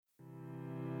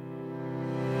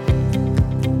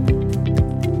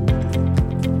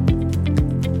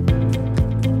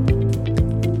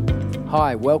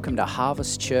Hi, welcome to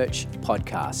Harvest Church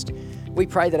Podcast. We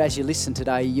pray that as you listen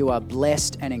today, you are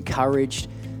blessed and encouraged.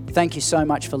 Thank you so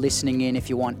much for listening in. If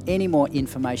you want any more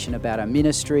information about our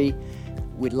ministry,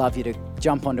 we'd love you to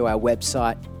jump onto our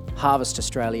website,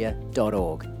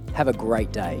 harvestaustralia.org. Have a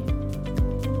great day.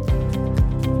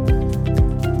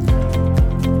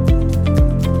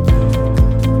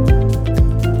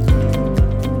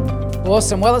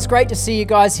 Awesome. Well, it's great to see you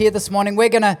guys here this morning. We're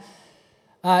going to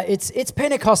it's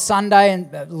Pentecost Sunday,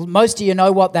 and most of you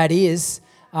know what that is.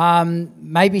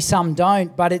 Maybe some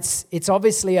don't, but it's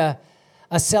obviously a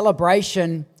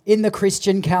celebration in the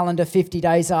Christian calendar 50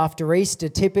 days after Easter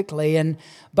typically.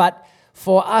 But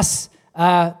for us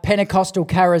Pentecostal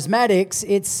charismatics,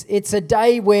 it's a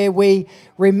day where we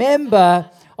remember,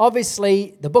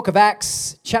 obviously, the book of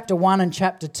Acts, chapter 1 and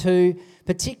chapter 2,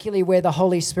 particularly where the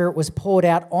Holy Spirit was poured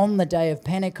out on the day of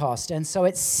Pentecost. And so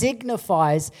it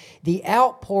signifies the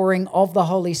outpouring of the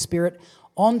Holy Spirit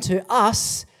onto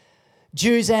us,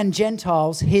 Jews and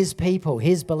Gentiles, His people,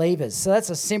 His believers. So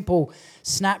that's a simple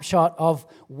snapshot of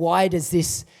why does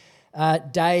this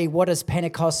day, what does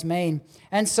Pentecost mean?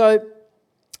 And so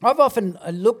I've often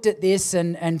looked at this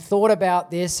and thought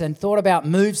about this and thought about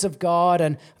moves of God,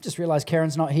 and I've just realised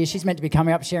Kerryn's not here. She's meant to be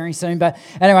coming up sharing soon, but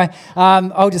anyway,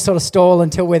 I'll just sort of stall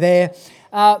until we're there.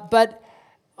 But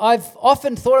I've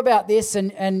often thought about this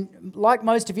and like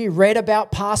most of you, read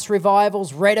about past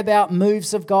revivals, read about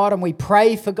moves of God, and we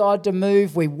pray for God to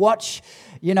move. We watch,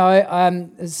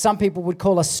 some people would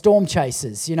call us storm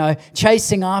chasers,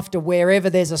 chasing after wherever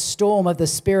there's a storm of the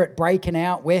Spirit breaking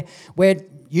out. We're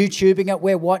YouTubing it,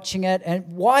 we're watching it. And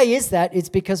why is that? It's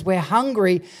because we're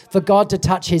hungry for God to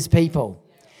touch His people.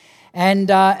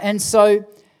 And so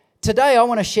today I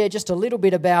want to share just a little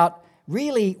bit about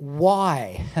really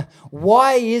why.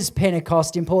 Why is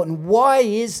Pentecost important? Why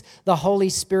is the Holy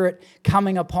Spirit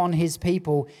coming upon His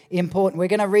people important? We're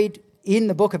going to read in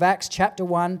the book of Acts chapter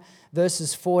 1,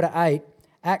 verses 4 to 8.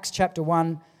 Acts chapter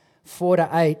 1, 4 to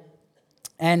 8.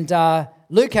 And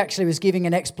Luke actually was giving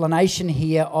an explanation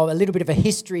here of a little bit of a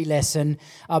history lesson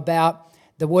about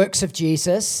the works of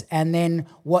Jesus and then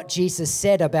what Jesus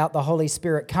said about the Holy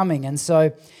Spirit coming. And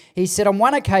so he said on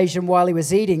one occasion while he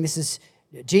was eating, this is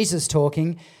Jesus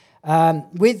talking,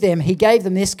 with them, he gave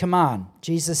them this command.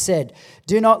 Jesus said,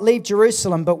 "Do not leave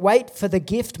Jerusalem, but wait for the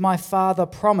gift my Father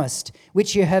promised,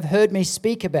 which you have heard me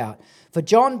speak about. For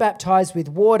John baptized with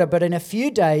water, but in a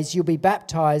few days you'll be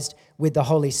baptized with the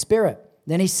Holy Spirit."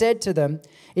 Then he said to them,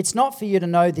 "It's not for you to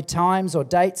know the times or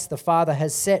dates the Father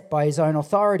has set by His own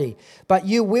authority, but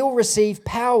you will receive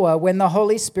power when the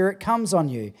Holy Spirit comes on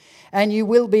you, and you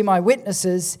will be my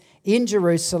witnesses in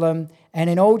Jerusalem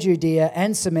and in all Judea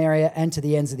and Samaria and to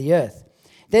the ends of the earth."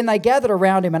 Then they gathered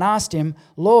around Him and asked Him,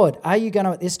 "Lord, are you going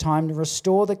to at this time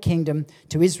restore the kingdom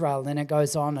to Israel?" And then it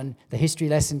goes on and the history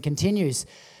lesson continues.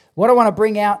 What I want to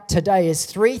bring out today is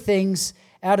three things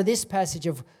out of this passage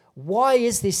of why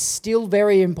is this still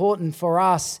very important for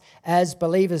us as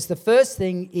believers? The first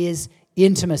thing is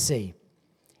intimacy.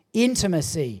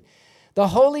 Intimacy. The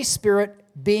Holy Spirit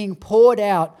being poured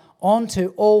out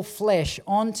onto all flesh,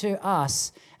 onto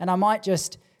us. And I might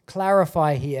just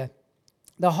clarify here.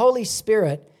 The Holy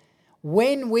Spirit,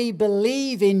 when we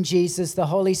believe in Jesus, the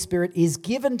Holy Spirit is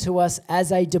given to us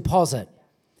as a deposit.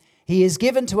 He is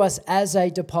given to us as a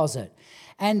deposit.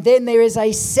 And then there is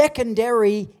a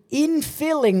secondary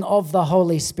infilling of the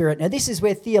Holy Spirit. Now, this is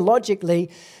where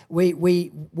theologically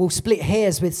we will split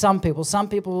hairs with some people. Some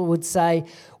people would say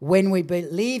when we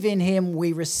believe in Him,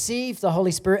 we receive the Holy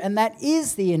Spirit, and that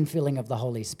is the infilling of the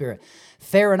Holy Spirit.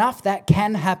 Fair enough, that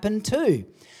can happen too.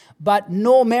 But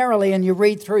normally, and you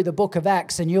read through the book of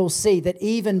Acts and you'll see that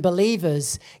even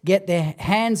believers get their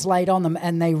hands laid on them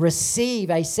and they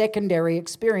receive a secondary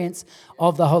experience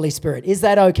of the Holy Spirit. Is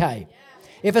that okay? Yeah.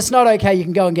 If it's not okay, you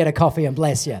can go and get a coffee and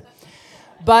bless you.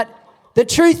 But the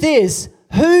truth is,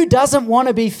 who doesn't want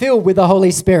to be filled with the Holy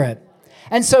Spirit?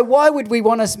 And so why would we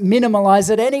want to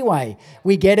minimize it anyway?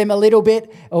 We get Him a little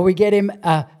bit, or we get Him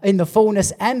in the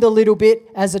fullness and a little bit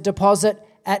as a deposit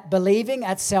at believing,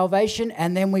 at salvation,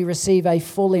 and then we receive a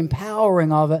full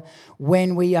empowering of it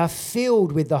when we are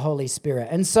filled with the Holy Spirit.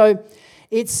 And so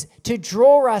it's to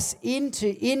draw us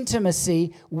into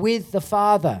intimacy with the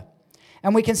Father.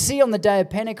 And we can see on the day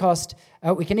of Pentecost,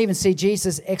 we can even see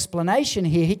Jesus' explanation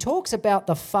here. He talks about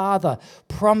the Father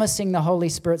promising the Holy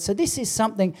Spirit. So this is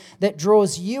something that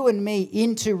draws you and me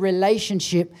into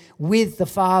relationship with the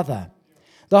Father.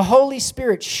 The Holy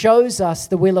Spirit shows us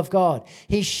the will of God.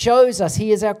 He shows us,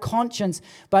 He is our conscience,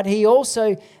 but He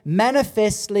also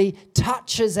manifestly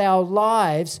touches our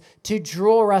lives to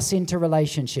draw us into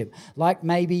relationship. Like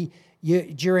maybe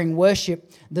during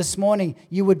worship this morning,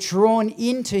 you were drawn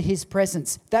into his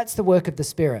presence. That's the work of the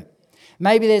Spirit.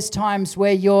 Maybe there's times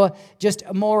where you're just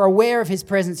more aware of his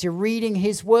presence. You're reading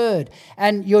his word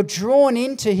and you're drawn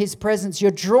into his presence.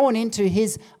 You're drawn into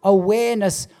his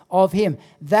awareness of him.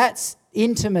 That's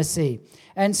intimacy.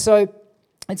 And so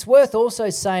it's worth also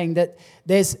saying that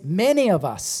there's many of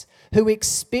us who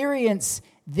experience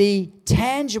the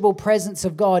tangible presence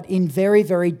of God in very,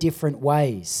 very different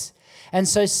ways. And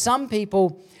so some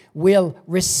people will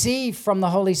receive from the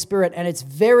Holy Spirit and it's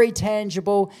very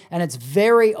tangible and it's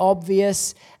very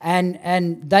obvious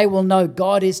and they will know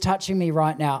God is touching me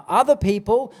right now. Other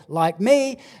people, like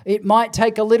me, it might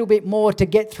take a little bit more to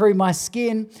get through my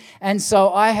skin, and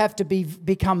so I have to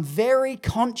become very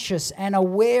conscious and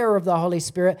aware of the Holy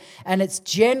Spirit, and it's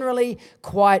generally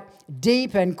quite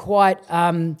deep and quite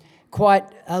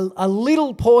a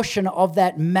little portion of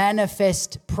that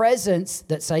manifest presence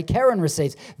that, say, Kerryn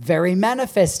receives, very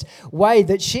manifest way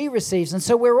that she receives. And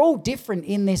so we're all different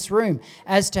in this room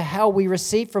as to how we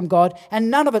receive from God,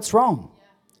 and none of it's wrong.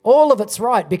 All of it's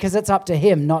right because it's up to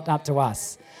him, not up to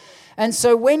us. And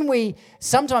so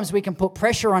sometimes we can put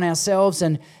pressure on ourselves,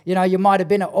 and you might have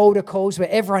been at altar calls where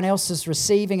everyone else is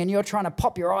receiving and you're trying to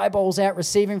pop your eyeballs out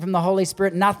receiving from the Holy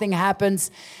Spirit, nothing happens.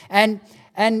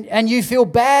 And you feel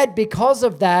bad because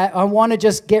of that. I want to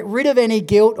just get rid of any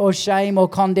guilt or shame or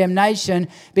condemnation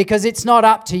because it's not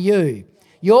up to you.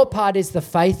 Your part is the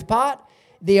faith part,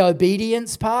 the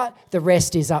obedience part. The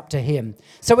rest is up to him.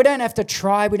 So we don't have to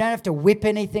try. We don't have to whip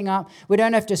anything up. We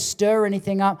don't have to stir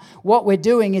anything up. What we're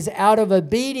doing is out of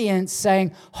obedience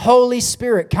saying, Holy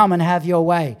Spirit, come and have your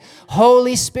way.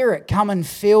 Holy Spirit, come and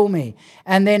fill me.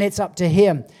 And then it's up to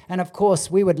him. And of course,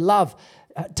 we would love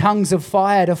tongues of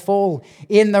fire to fall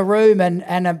in the room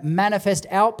and a manifest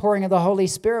outpouring of the Holy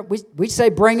Spirit. We say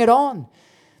bring it on.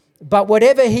 But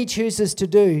whatever he chooses to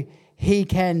do, he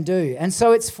can do. And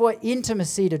so it's for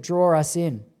intimacy to draw us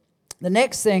in. The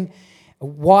next thing,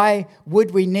 why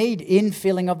would we need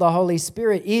infilling of the Holy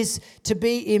Spirit, is to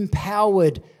be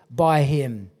empowered by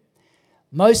him.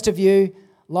 Most of you,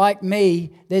 like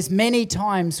me, there's many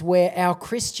times where our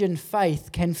Christian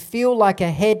faith can feel like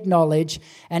a head knowledge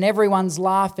and everyone's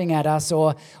laughing at us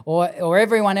or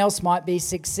everyone else might be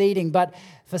succeeding. But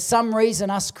for some reason,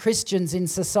 us Christians in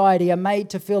society are made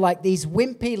to feel like these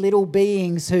wimpy little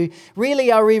beings who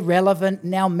really are irrelevant.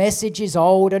 And our message is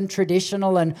old and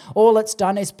traditional, and all it's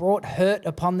done is brought hurt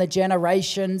upon the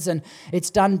generations, and it's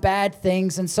done bad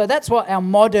things. And so that's what our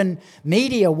modern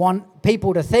media want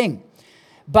people to think.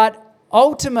 But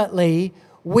ultimately,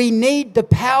 we need the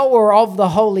power of the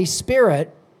Holy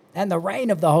Spirit and the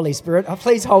reign of the Holy Spirit. Oh,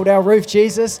 please hold our roof,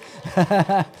 Jesus.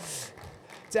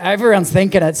 Everyone's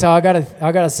thinking it, so I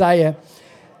gotta say it.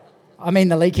 I mean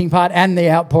the leaking part and the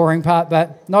outpouring part,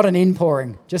 but not an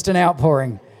inpouring, just an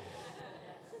outpouring.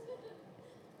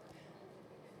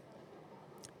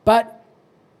 But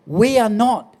we are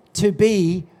not to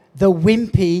be the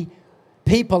wimpy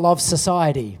people of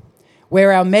society,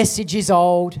 where our message is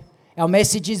old, our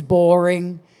message is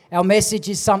boring. Our message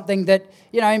is something that,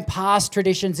 in past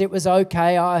traditions it was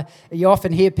okay. You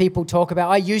often hear people talk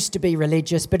about, I used to be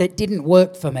religious, but it didn't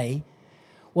work for me.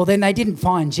 Well, then they didn't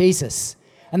find Jesus.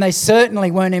 And they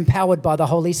certainly weren't empowered by the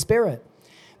Holy Spirit.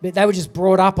 But they were just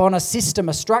brought up on a system,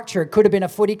 a structure. It could have been a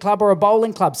footy club or a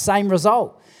bowling club, same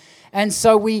result. And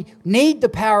so we need the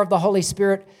power of the Holy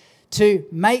Spirit to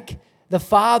make the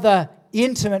Father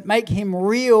intimate, make him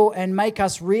real, and make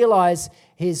us realize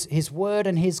his word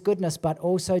and his goodness, but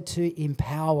also to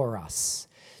empower us.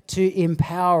 To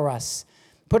empower us.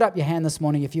 Put up your hand this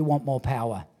morning if you want more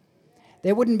power.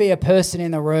 There wouldn't be a person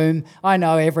in the room. I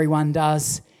know everyone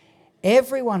does.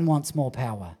 Everyone wants more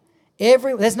power.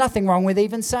 There's nothing wrong with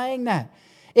even saying that.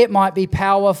 It might be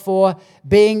power for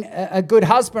being a good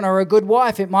husband or a good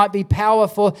wife. It might be power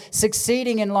for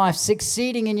succeeding in life,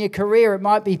 succeeding in your career. It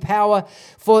might be power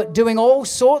for doing all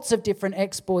sorts of different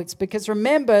exploits. Because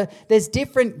remember, there's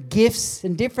different gifts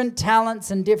and different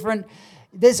talents and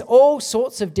there's all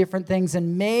sorts of different things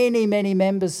and many, many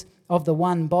members of the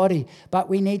one body. But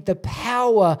we need the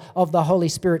power of the Holy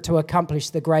Spirit to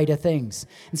accomplish the greater things.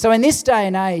 And so in this day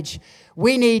and age,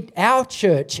 we need our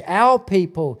church, our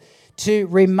people, to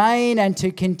remain and to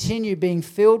continue being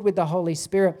filled with the Holy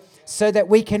Spirit so that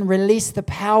we can release the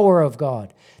power of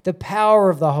God, the power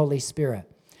of the Holy Spirit.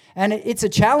 And it's a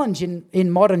challenge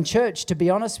in modern church, to be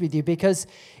honest with you, because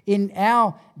in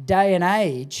our day and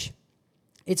age,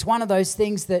 it's one of those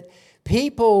things that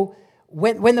people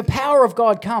when the power of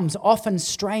God comes, often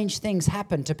strange things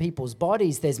happen to people's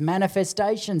bodies. There's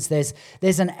manifestations.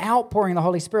 There's an outpouring of the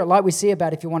Holy Spirit, like we see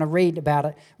about, if you want to read about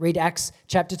it, read Acts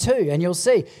chapter 2, and you'll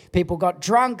see people got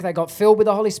drunk, they got filled with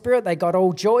the Holy Spirit, they got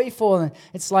all joyful. And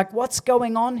it's like, what's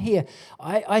going on here?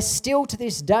 I still, to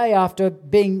this day, after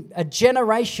being a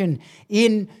generation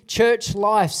in church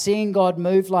life, seeing God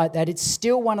move like that, it's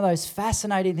still one of those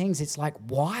fascinating things. It's like,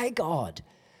 why, God?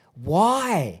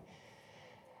 Why?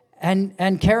 And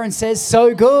Kerryn says,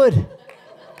 so good.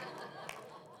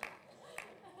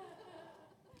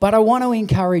 But I want to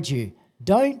encourage you,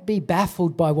 don't be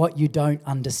baffled by what you don't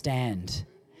understand.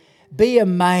 Be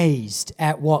amazed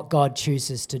at what God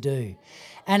chooses to do.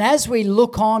 And as we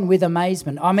look on with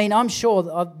amazement, I mean, I'm sure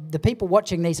the people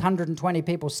watching these 120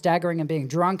 people staggering and being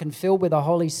drunk and filled with the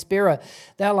Holy Spirit,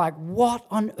 they're like, what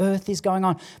on earth is going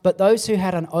on? But those who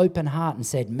had an open heart and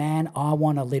said, man, I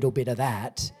want a little bit of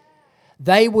that,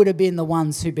 they would have been the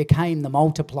ones who became the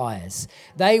multipliers.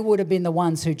 They would have been the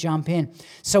ones who jump in.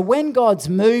 So when God's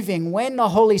moving, when the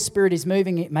Holy Spirit is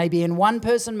moving, it may be in one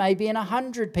person, maybe in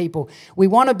 100 people. We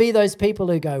want to be those people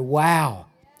who go, wow,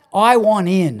 I want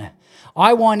in.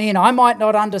 I want in. I might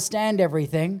not understand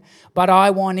everything, but I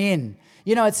want in.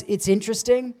 You know, it's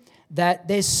interesting that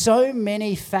there's so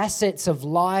many facets of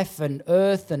life and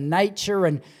earth and nature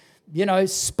and, you know,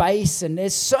 space, and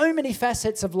there's so many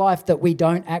facets of life that we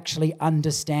don't actually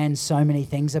understand so many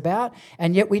things about,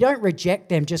 and yet we don't reject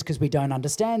them just because we don't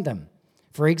understand them.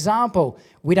 For example,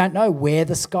 we don't know where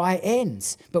the sky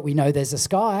ends, but we know there's a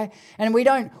sky, and we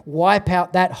don't wipe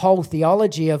out that whole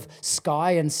theology of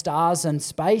sky and stars and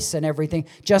space and everything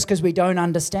just because we don't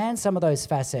understand some of those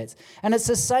facets. And it's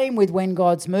the same with when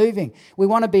God's moving. We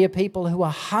want to be a people who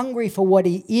are hungry for what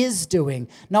He is doing,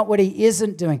 not what He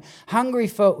isn't doing. Hungry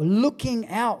for looking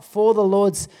out for the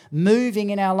Lord's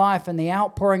moving in our life and the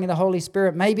outpouring of the Holy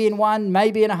Spirit, maybe in 1,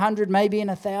 maybe in 100, maybe in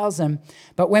 1,000.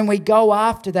 But when we go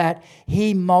after that,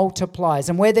 He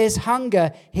multiplies. And where there's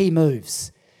hunger, He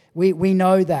moves. We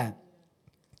know that.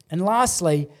 And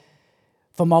lastly,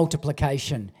 for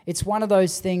multiplication, it's one of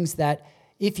those things that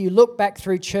if you look back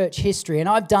through church history, and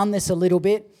I've done this a little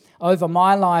bit over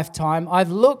my lifetime,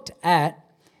 I've looked at,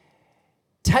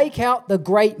 take out the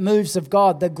great moves of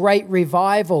God, the great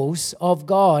revivals of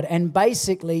God, and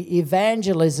basically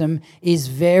evangelism is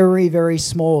very, very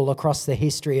small across the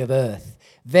history of earth.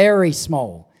 Very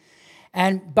small.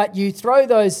 But you throw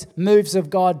those moves of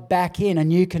God back in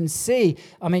and you can see,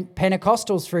 I mean,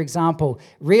 Pentecostals, for example,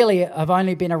 really have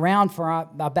only been around for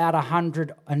about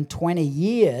 120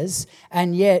 years,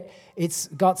 and yet it's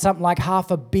got something like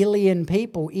 500 million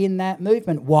people in that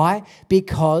movement. Why?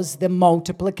 Because the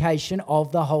multiplication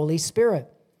of the Holy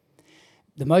Spirit.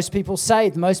 The most people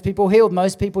saved, most people healed,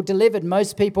 most people delivered,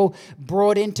 most people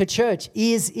brought into church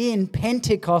is in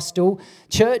Pentecostal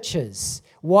churches.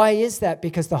 Why is that?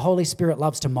 Because the Holy Spirit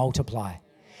loves to multiply.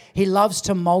 He loves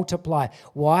to multiply.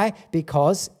 Why?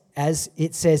 Because, as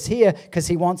it says here, because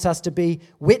He wants us to be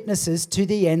witnesses to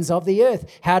the ends of the earth.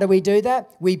 How do we do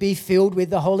that? We be filled with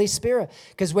the Holy Spirit.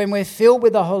 Because when we're filled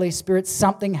with the Holy Spirit,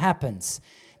 something happens.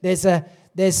 There's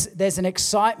an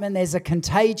excitement, there's a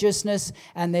contagiousness,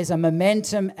 and there's a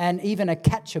momentum and even a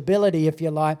catchability, if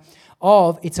you like,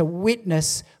 of it's a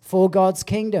witness for God's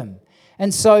kingdom.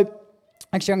 And so,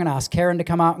 actually, I'm going to ask Kerryn to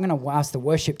come up. I'm going to ask the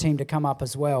worship team to come up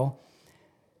as well.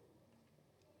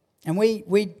 And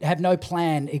we have no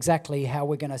plan exactly how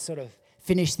we're going to sort of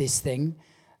finish this thing.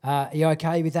 Are you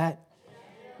okay with that?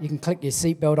 You can click your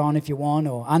seatbelt on if you want,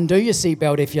 or undo your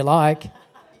seatbelt if you like.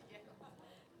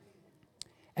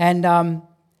 And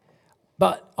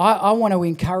but I want to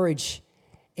encourage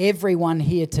everyone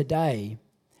here today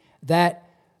that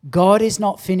God is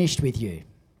not finished with you.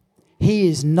 He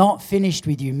is not finished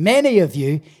with you. Many of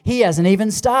you, He hasn't even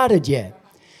started yet.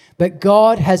 But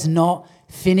God has not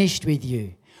finished with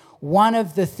you. One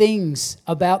of the things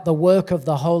about the work of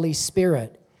the Holy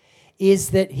Spirit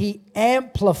is that He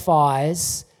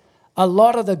amplifies a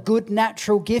lot of the good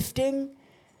natural gifting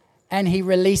and He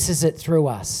releases it through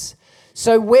us.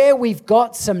 So where we've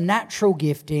got some natural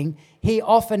gifting, He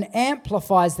often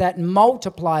amplifies that and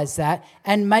multiplies that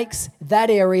and makes that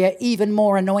area even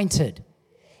more anointed,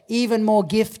 even more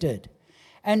gifted.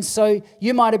 And so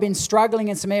you might have been struggling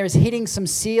in some areas, hitting some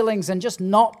ceilings and just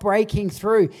not breaking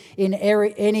through in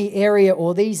any area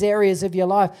or these areas of your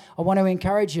life. I want to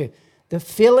encourage you. The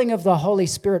filling of the Holy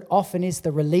Spirit often is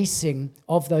the releasing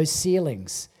of those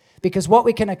ceilings, because what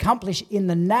we can accomplish in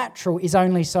the natural is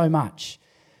only so much.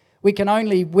 We can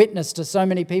only witness to so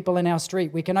many people in our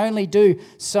street. We can only do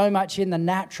so much in the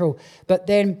natural. But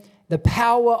then the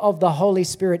power of the Holy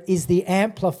Spirit is the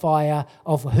amplifier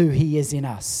of who He is in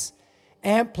us.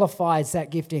 amplifies that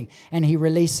gifting and he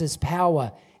releases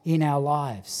power in our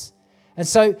lives. And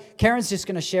so Kerryn's just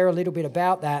going to share a little bit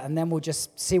about that, and then we'll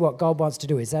just see what God wants to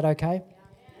do. Is that okay?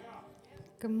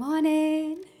 Good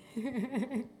morning.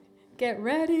 Get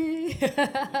ready.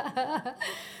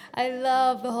 I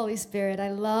love the Holy Spirit. I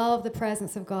love the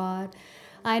presence of God.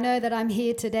 I know that I'm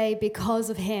here today because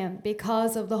of Him,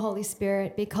 because of the Holy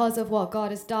Spirit, because of what God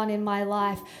has done in my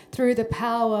life through the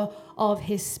power of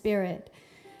His Spirit.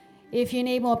 If you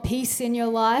need more peace in your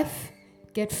life,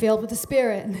 get filled with the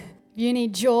Spirit. If you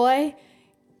need joy,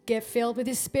 get filled with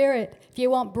His Spirit. If you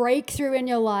want breakthrough in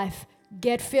your life,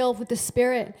 get filled with the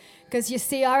Spirit. Because you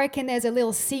see, I reckon there's a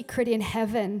little secret in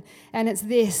heaven, and it's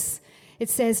this. It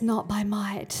says, not by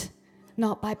might,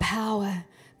 not by power,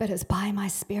 but it's by my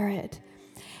Spirit.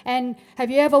 And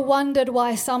have you ever wondered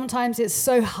why sometimes it's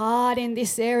so hard in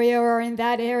this area or in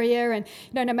that area? And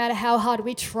no matter how hard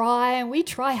we try, and we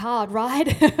try hard,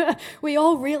 right? We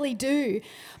all really do.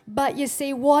 But you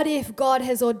see, what if God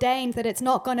has ordained that it's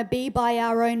not going to be by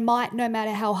our own might no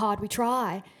matter how hard we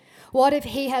try? What if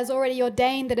He has already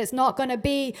ordained that it's not going to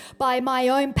be by my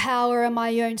own power and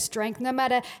my own strength, no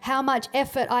matter how much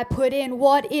effort I put in?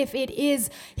 What if it is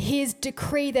His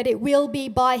decree that it will be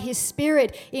by His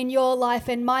Spirit in your life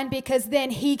and mine? Because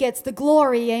then He gets the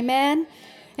glory. Amen?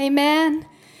 Amen?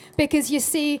 Because you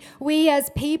see, we as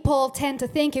people tend to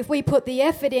think if we put the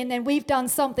effort in, then we've done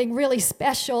something really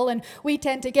special, and we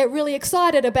tend to get really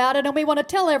excited about it, and we want to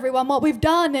tell everyone what we've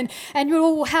done, and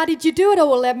well, how did you do it? Oh,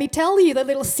 well, let me tell you the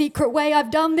little secret way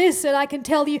I've done this, and I can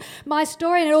tell you my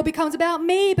story, and it all becomes about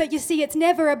me. But you see, it's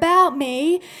never about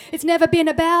me. It's never been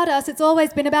about us. It's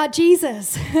always been about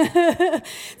Jesus.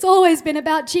 It's always been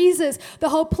about Jesus. The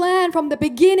whole plan from the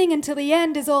beginning until the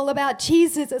end is all about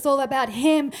Jesus. It's all about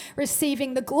Him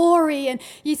receiving the glory. And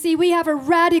you see, we have a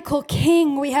radical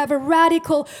King. We have a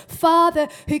radical Father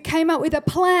who came up with a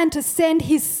plan to send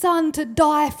His Son to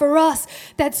die for us.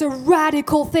 That's a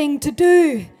radical thing to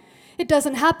do. It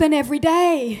doesn't happen every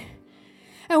day.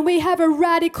 And we have a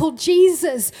radical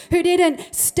Jesus who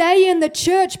didn't stay in the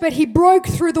church, but He broke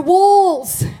through the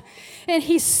walls. And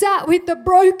He sat with the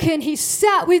broken, He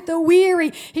sat with the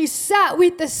weary, He sat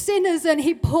with the sinners, and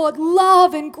He poured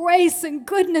love and grace and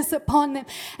goodness upon them,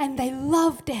 and they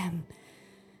loved Him.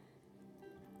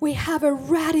 We have a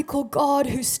radical God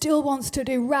who still wants to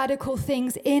do radical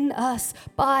things in us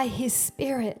by His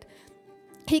Spirit.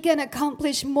 He can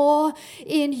accomplish more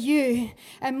in you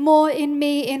and more in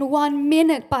me in 1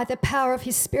 minute by the power of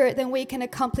His Spirit than we can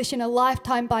accomplish in a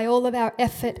lifetime by all of our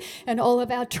effort and all of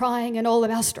our trying and all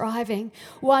of our striving.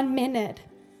 1 minute.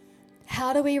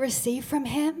 How do we receive from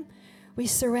Him? We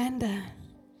surrender.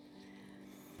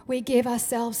 We give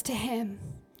ourselves to Him.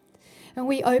 And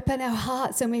we open our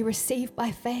hearts and we receive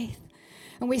by faith.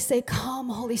 And we say, come,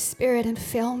 Holy Spirit, and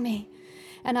fill me.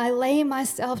 And I lay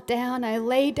myself down. I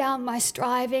lay down my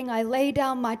striving. I lay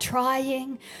down my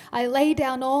trying. I lay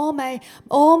down all my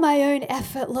own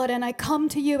effort, Lord. And I come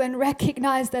to You and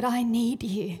recognize that I need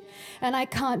You. And I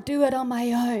can't do it on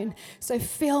my own. So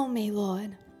fill me,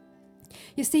 Lord.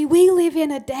 You see, we live in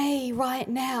a day right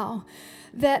now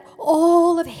that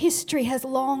all of history has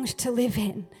longed to live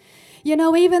in. You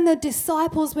know, even the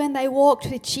disciples, when they walked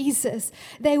with Jesus,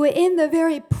 they were in the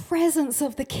very presence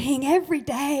of the King every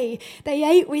day. They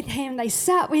ate with Him, they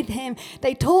sat with Him,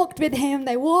 they talked with Him,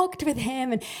 they walked with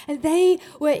Him, and they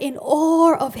were in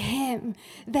awe of Him.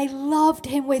 They loved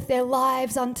Him with their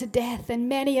lives unto death, and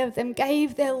many of them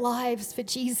gave their lives for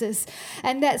Jesus.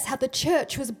 And that's how the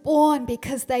church was born,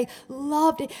 because they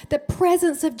loved it. The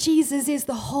presence of Jesus is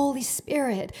the Holy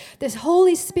Spirit. This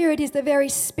Holy Spirit is the very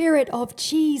Spirit of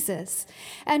Jesus.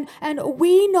 And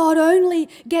we not only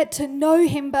get to know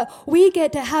Him, but we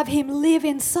get to have Him live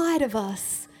inside of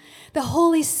us. The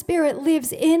Holy Spirit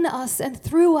lives in us and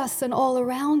through us and all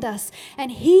around us. And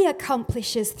He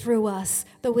accomplishes through us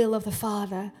the will of the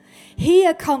Father. He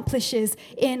accomplishes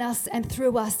in us and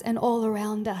through us and all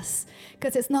around us.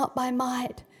 Because it's not by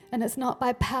might and it's not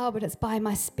by power, but it's by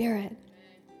my Spirit.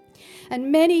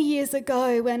 And many years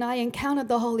ago, when I encountered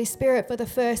the Holy Spirit for the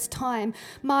first time,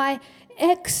 my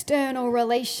external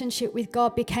relationship with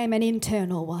God became an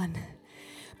internal one.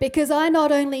 Because I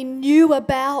not only knew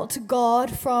about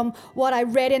God from what I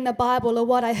read in the Bible or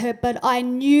what I heard, but I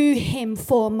knew Him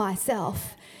for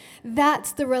myself.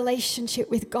 That's the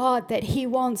relationship with God that He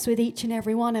wants with each and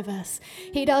every one of us.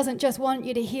 He doesn't just want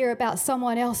you to hear about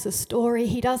someone else's story.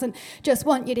 He doesn't just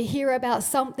want you to hear about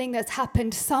something that's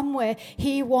happened somewhere.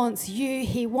 He wants you.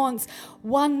 He wants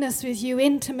oneness with you,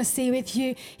 intimacy with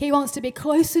you. He wants to be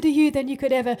closer to you than you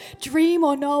could ever dream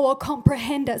or know or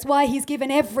comprehend. That's why He's given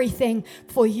everything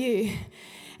for you.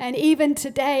 And even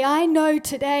today, I know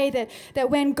today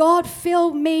that when God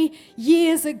filled me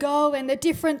years ago and the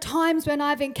different times when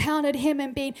I've encountered him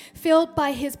and been filled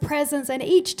by his presence, and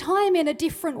each time in a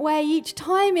different way, each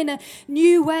time in a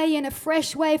new way, in a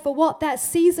fresh way for what that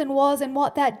season was and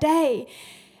what that day,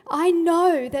 I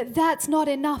know that that's not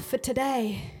enough for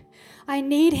today. I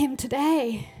need him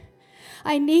today.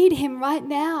 I need him right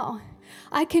now.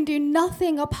 I can do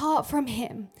nothing apart from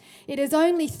him. It is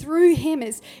only through him.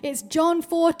 It's John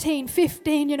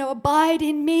 14:15, abide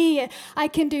in me. I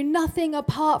can do nothing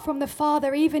apart from the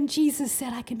Father. Even Jesus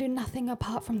said, I can do nothing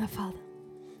apart from the Father.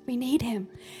 We need him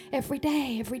every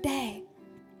day, every day.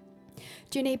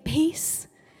 Do you need peace?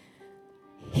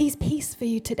 He's peace for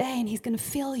you today, and he's going to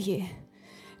fill you.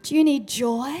 Do you need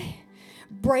joy?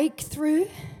 Breakthrough?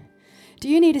 Do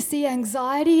you need to see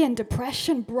anxiety and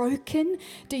depression broken?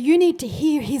 Do you need to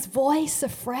hear his voice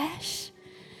afresh?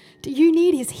 Do you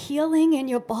need his healing in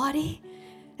your body?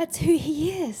 That's who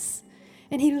he is.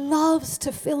 And he loves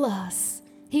to fill us.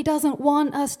 He doesn't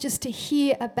want us just to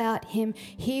hear about him.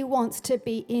 He wants to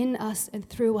be in us and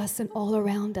through us and all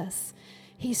around us.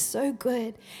 He's so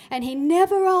good. And he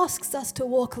never asks us to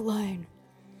walk alone.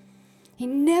 He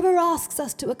never asks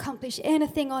us to accomplish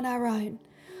anything on our own.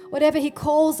 Whatever he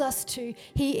calls us to,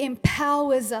 he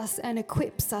empowers us and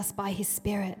equips us by his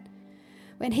Spirit.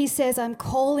 When he says, I'm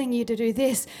calling you to do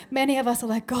this, many of us are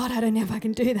like, God, I don't know if I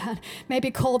can do that. Maybe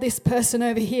call this person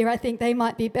over here. I think they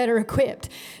might be better equipped.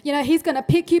 He's going to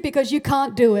pick you because you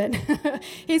can't do it.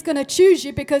 He's going to choose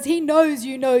you because he knows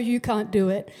you can't do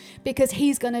it. Because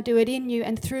he's going to do it in you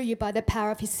and through you by the power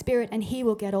of his Spirit, and he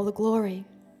will get all the glory.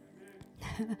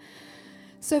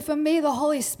 So for me, the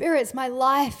Holy Spirit's my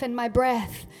life and my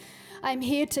breath. I'm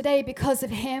here today because of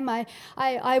him.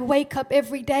 I wake up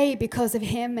every day because of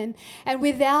him. And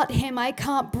without him, I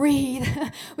can't breathe.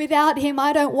 Without him,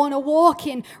 I don't want to walk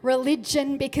in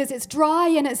religion because it's dry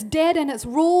and it's dead and it's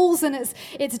rules and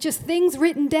it's just things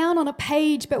written down on a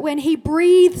page. But when he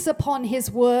breathes upon his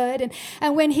word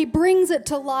and when he brings it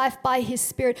to life by his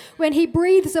Spirit, when he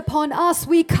breathes upon us,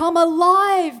 we come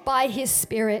alive by his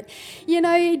Spirit.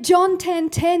 John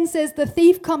 10:10 says, the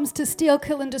thief comes to steal,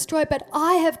 kill, and destroy, but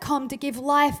I have come to give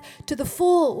life to the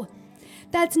full.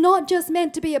 That's not just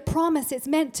meant to be a promise, it's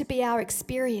meant to be our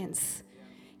experience.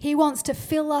 He wants to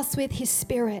fill us with his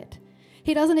Spirit.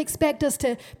 He doesn't expect us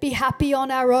to be happy on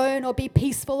our own or be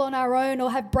peaceful on our own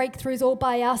or have breakthroughs all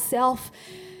by ourselves.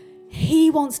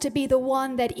 He wants to be the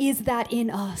one that is that in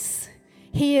us.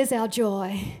 He is our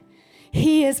joy.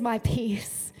 He is my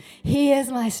peace. He is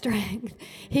my strength.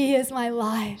 He is my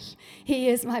life. He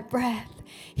is my breath.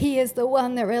 He is the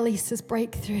one that releases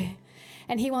breakthrough.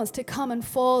 And he wants to come and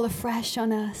fall afresh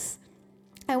on us.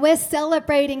 And we're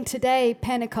celebrating today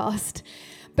Pentecost,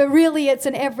 but really it's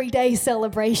an everyday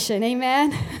celebration,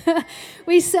 amen?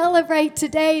 We celebrate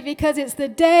today because it's the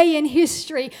day in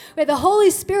history where the Holy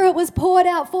Spirit was poured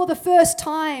out for the first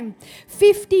time.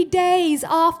 50 days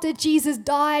after Jesus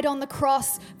died on the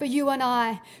cross for you and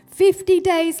I. 50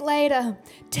 days later,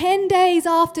 10 days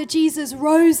after Jesus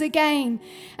rose again,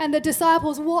 and the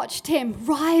disciples watched him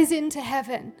rise into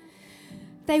heaven.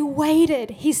 They waited.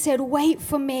 He said, wait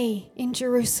for me in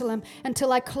Jerusalem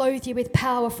until I clothe you with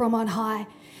power from on high.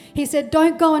 He said,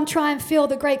 don't go and try and fill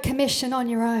the Great Commission on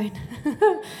your own.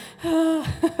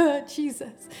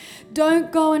 Jesus.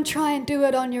 Don't go and try and do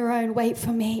it on your own. Wait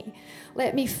for me.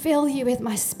 Let me fill you with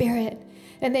my Spirit,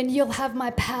 and then you'll have my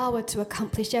power to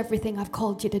accomplish everything I've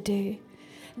called you to do.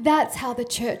 That's how the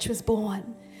church was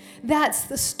born. That's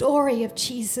the story of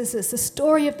Jesus. It's the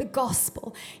story of the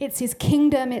gospel. It's his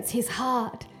kingdom. It's his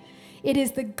heart. It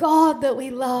is the God that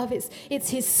we love. It's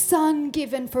his Son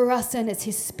given for us, and it's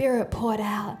his Spirit poured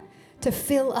out to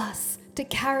fill us, to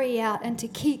carry out and to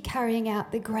keep carrying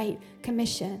out the Great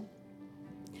Commission.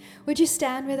 Would you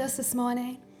stand with us this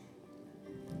morning?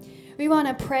 We want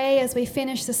to pray as we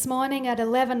finish this morning at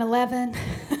 11:11.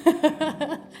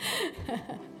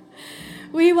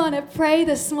 We want to pray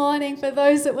this morning for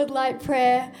those that would like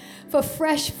prayer, for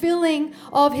fresh filling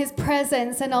of his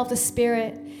presence and of the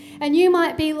Spirit. And you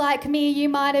might be like me, you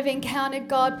might have encountered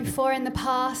God before in the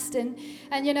past, and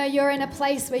you're in a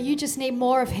place where you just need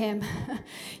more of him.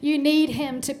 You need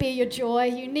him to be your joy.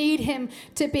 You need him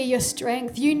to be your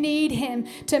strength. You need him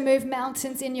to move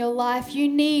mountains in your life. You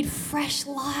need fresh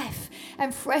life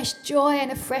and fresh joy and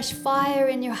a fresh fire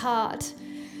in your heart.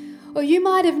 Or you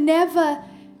might have never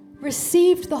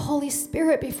received the Holy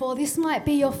Spirit before. This might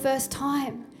be your first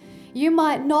time. You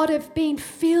might not have been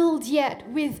filled yet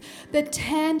with the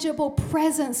tangible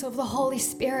presence of the Holy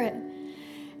Spirit.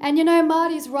 And you know,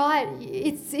 Marty's right.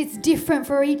 It's different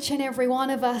for each and every one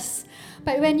of us.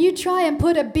 But when you try and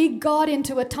put a big God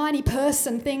into a tiny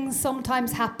person, things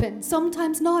sometimes happen.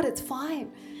 Sometimes not, it's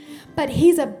fine. But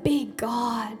he's a big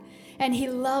God, and he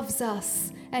loves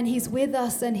us, and he's with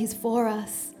us, and he's for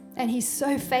us. And he's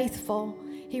so faithful.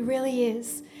 He really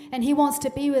is. And he wants to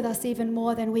be with us even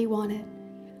more than we want it.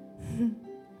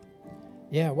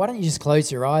 Yeah, why don't you just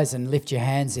close your eyes and lift your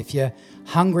hands if you're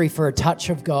hungry for a touch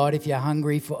of God, if you're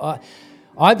hungry for...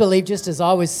 I believe, just as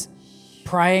I was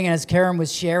praying and as Kerryn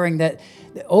was sharing, that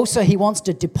also he wants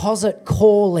to deposit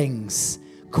callings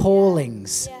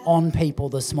on people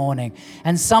this morning.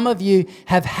 And some of you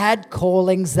have had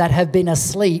callings that have been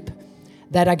asleep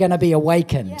that are going to be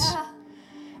awakened. Yeah.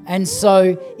 And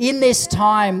so in this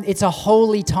time, it's a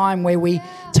holy time where we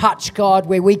touch God,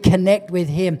 where we connect with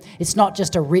him. It's not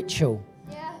just a ritual.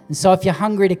 And so if you're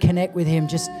hungry to connect with him,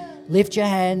 just lift your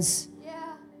hands.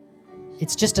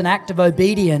 It's just an act of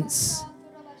obedience.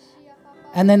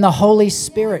 And then the Holy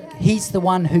Spirit, he's the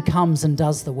one who comes and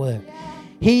does the work.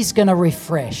 He's going to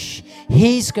refresh.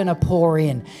 He's going to pour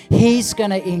in. He's going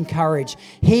to encourage.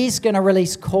 He's going to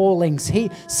release callings.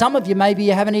 Some of you, maybe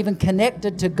you haven't even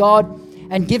connected to God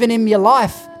and given him your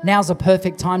life. Now's a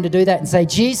perfect time to do that and say,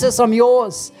 Jesus, I'm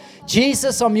yours.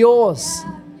 Jesus, I'm yours.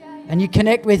 And you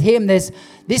connect with him.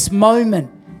 This moment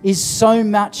is so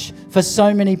much for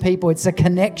so many people. It's a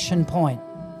connection point.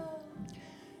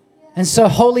 And so,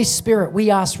 Holy Spirit,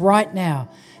 we ask right now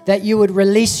that you would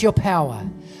release your power,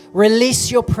 release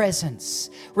your presence,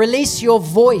 release your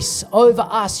voice over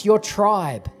us, your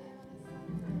tribe.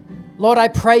 Lord, I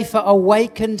pray for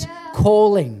awakened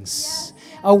callings.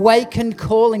 Awakened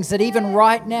callings, that even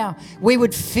right now we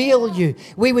would feel you,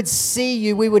 we would see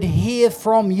you, we would hear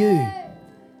from you.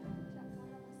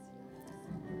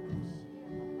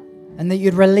 And that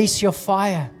you'd release your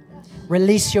fire,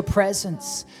 release your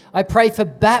presence. I pray for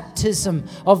baptism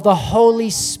of the Holy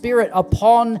Spirit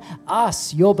upon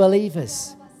us, your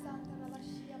believers.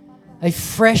 A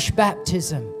fresh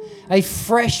baptism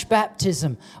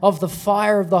of the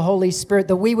fire of the Holy Spirit,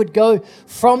 that we would go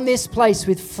from this place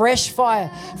with fresh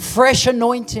fire, fresh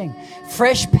anointing,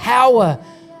 fresh power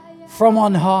from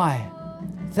on high.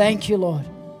 Thank you, Lord.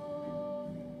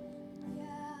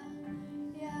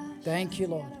 Thank you,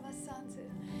 Lord.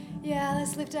 Yeah,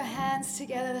 let's lift our hands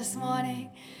together this morning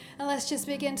and let's just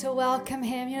begin to welcome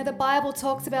him. You know, the Bible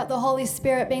talks about the Holy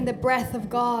Spirit being the breath of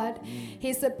God.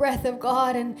 He's the breath of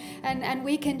God, and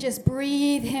we can just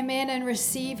breathe him in and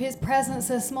receive his presence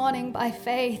this morning by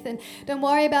faith. And don't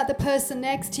worry about the person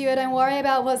next to you. Don't worry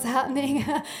about what's happening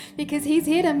because he's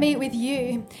here to meet with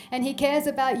you, and he cares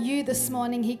about you this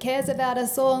morning. He cares about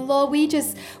us all. And Lord, we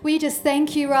just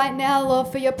thank you right now, Lord,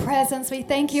 for your presence. We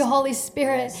thank you, Holy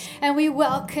Spirit, and we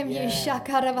welcome you,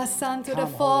 Shakaravasantu, to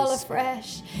fall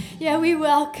afresh. Yeah, we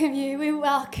welcome you. We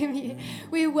welcome you.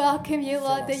 We welcome you,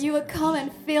 Lord, that you would come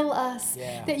and fill us,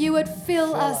 that you would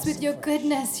fill us with your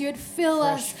goodness. You would fill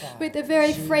us with the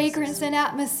very fragrance and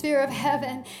atmosphere of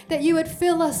heaven, that you would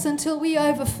fill us until we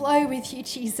overflow with you,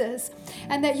 Jesus,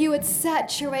 and that you would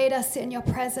saturate us in your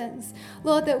presence.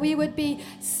 Lord, that we would be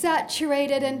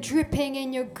saturated and dripping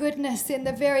in your goodness in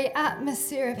the very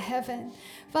atmosphere of heaven.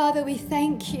 Father, we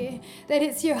thank you that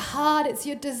it's your heart, it's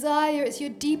your desire, it's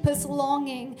your deepest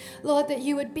longing, Lord, that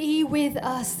you would be with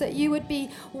us, that you would be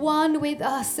one with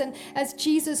us. And as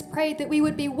Jesus prayed, that we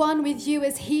would be one with you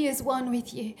as he is one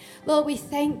with you. Lord, we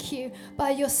thank you by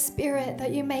your Spirit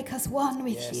that you make us one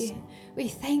with you. We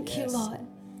thank you, Lord.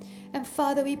 And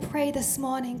Father, we pray this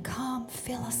morning, come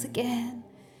fill us again.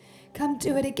 Come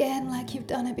do it again like you've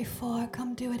done it before.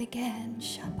 Come do it again.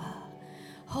 Shabbat.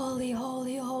 Holy,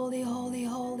 holy, holy, holy,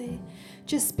 holy.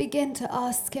 Just begin to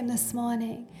ask him this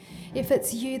morning. If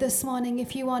it's you this morning,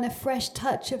 if you want a fresh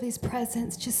touch of his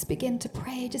presence, just begin to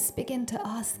pray. Just begin to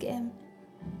ask him.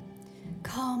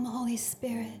 Come, Holy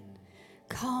Spirit.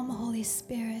 Come, Holy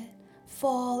Spirit.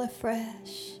 Fall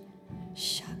afresh.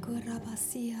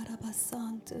 Shakurabasiya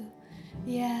rabasantu.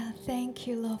 Yeah, thank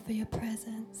you, Lord, for your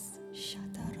presence.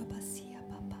 Shatarabasiya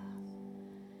Papa.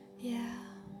 Yeah,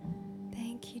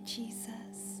 thank you, Jesus.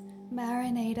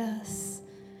 Marinate us,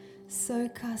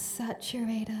 soak us,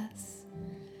 saturate us.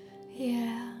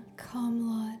 Yeah, come,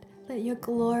 Lord. Let your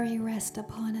glory rest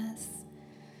upon us.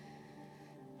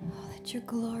 Oh, let your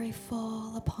glory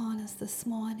fall upon us this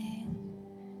morning.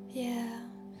 Yeah,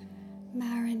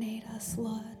 marinate us,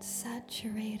 Lord.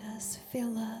 Saturate us,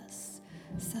 fill us.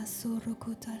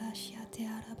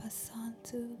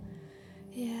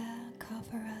 Yeah,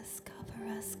 cover us, cover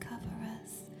us, cover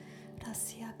us.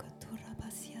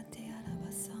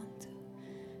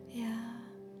 Yeah.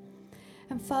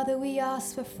 And And Father, we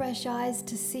ask for fresh eyes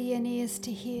to see and ears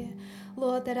to hear.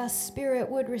 Lord, that our spirit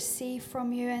would receive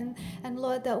from you, and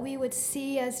Lord, that we would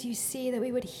see as you see, that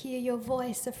we would hear your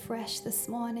voice afresh this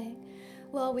morning.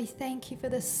 Lord, we thank you for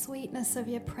the sweetness of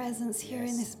your presence here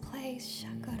in this place.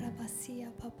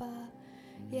 Shakarabasia, Papa.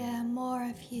 Yeah, more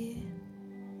of you.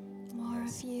 More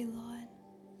of you, Lord.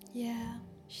 Yeah.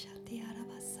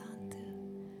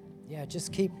 Yeah,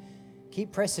 just keep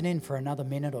pressing in for another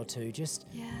minute or two. Just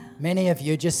many of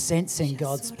you just sensing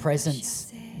God's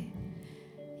presence.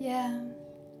 Yeah.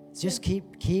 Just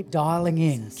keep dialing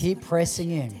in, keep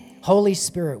pressing in. Holy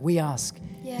Spirit, we ask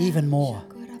even more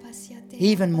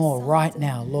right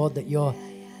now, Lord, that your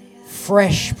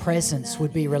fresh presence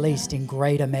would be released in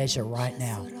greater measure right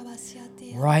now.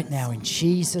 Right now, in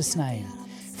Jesus' name.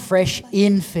 Fresh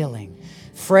infilling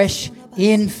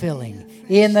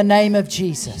in the name of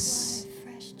Jesus.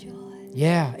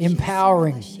 Yeah,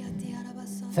 empowering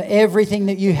for everything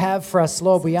that you have for us,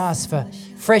 Lord. We ask for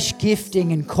fresh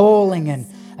gifting and calling and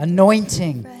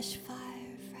anointing.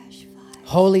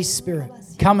 Holy Spirit,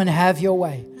 come and have your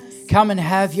way. Come and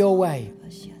have your way.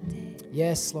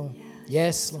 Yes, Lord.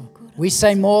 Yes, Lord. We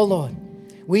say more, Lord.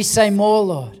 We say more,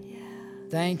 Lord.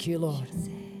 Thank you, Lord.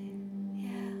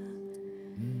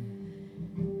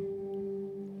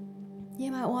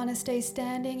 You might want to stay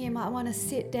standing. You might want to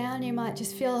sit down. You might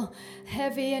just feel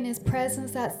heavy in his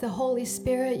presence. That's the Holy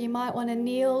Spirit. You might want to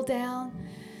kneel down.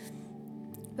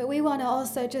 But we want to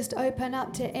also just open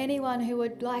up to anyone who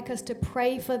would like us to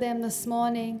pray for them this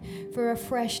morning for a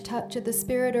fresh touch of the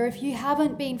Spirit. Or if you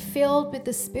haven't been filled with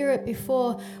the Spirit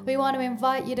before, we want to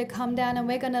invite you to come down, and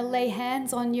we're going to lay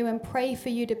hands on you and pray for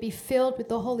you to be filled with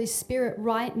the Holy Spirit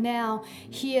right now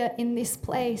here in this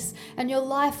place. And your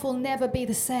life will never be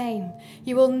the same.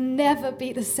 You will never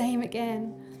be the same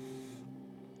again.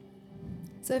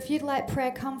 So if you'd like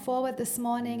prayer, come forward this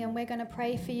morning and we're going to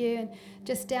pray for you, and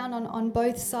just down on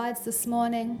both sides this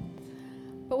morning.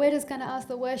 But we're just going to ask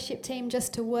the worship team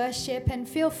just to worship, and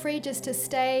feel free just to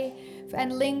stay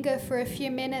and linger for a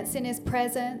few minutes in his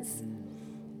presence.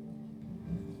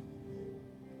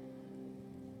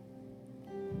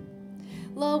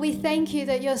 Lord, we thank you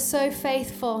that you're so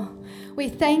faithful. We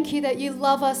thank you that you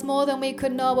love us more than we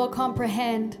could know or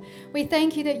comprehend. We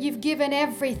thank you that you've given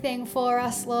everything for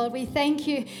us, Lord. We thank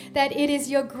you that it is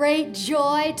your great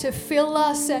joy to fill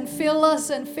us and fill us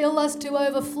and fill us to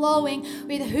overflowing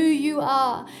with who you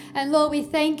are. And Lord, we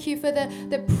thank you for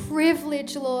the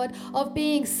privilege, Lord, of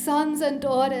being sons and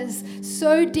daughters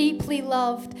so deeply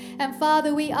loved. And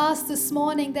Father, we ask this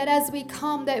morning that as we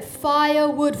come, that fire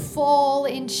would fall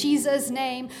in Jesus'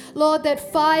 name. Lord,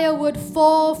 that fire would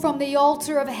fall from the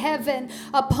altar of heaven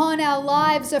upon our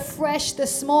lives afresh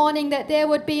this morning, that there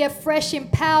would be a fresh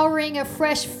empowering, a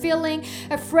fresh filling,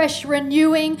 a fresh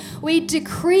renewing. We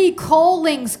decree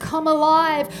callings come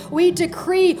alive. We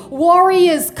decree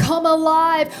warriors come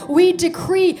alive. We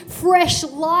decree fresh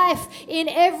life in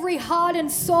every heart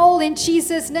and soul in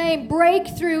Jesus' name.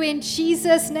 Breakthrough in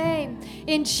Jesus' name.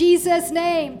 In Jesus'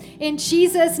 name. In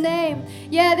Jesus' name.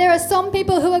 Yeah, there are some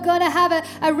people who are going to have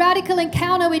a radical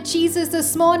encounter with Jesus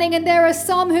this morning, and there are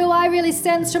some who I really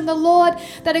sense from the Lord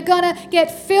that are going to get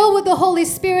filled with the Holy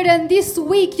Spirit, and this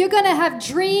week you're going to have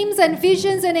dreams and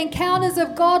visions and encounters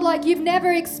of God like you've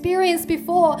never experienced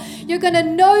before. You're going to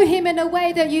know him in a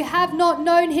way that you have not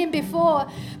known him before,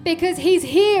 because he's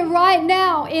here right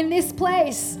now in this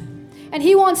place, and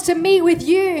he wants to meet with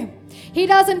you. He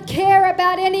doesn't care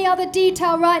about any other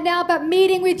detail right now, but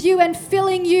meeting with you and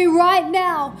filling you right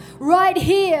now, right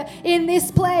here in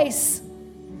this place.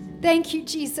 Thank you,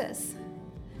 Jesus.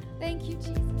 Thank you,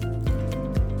 Jesus.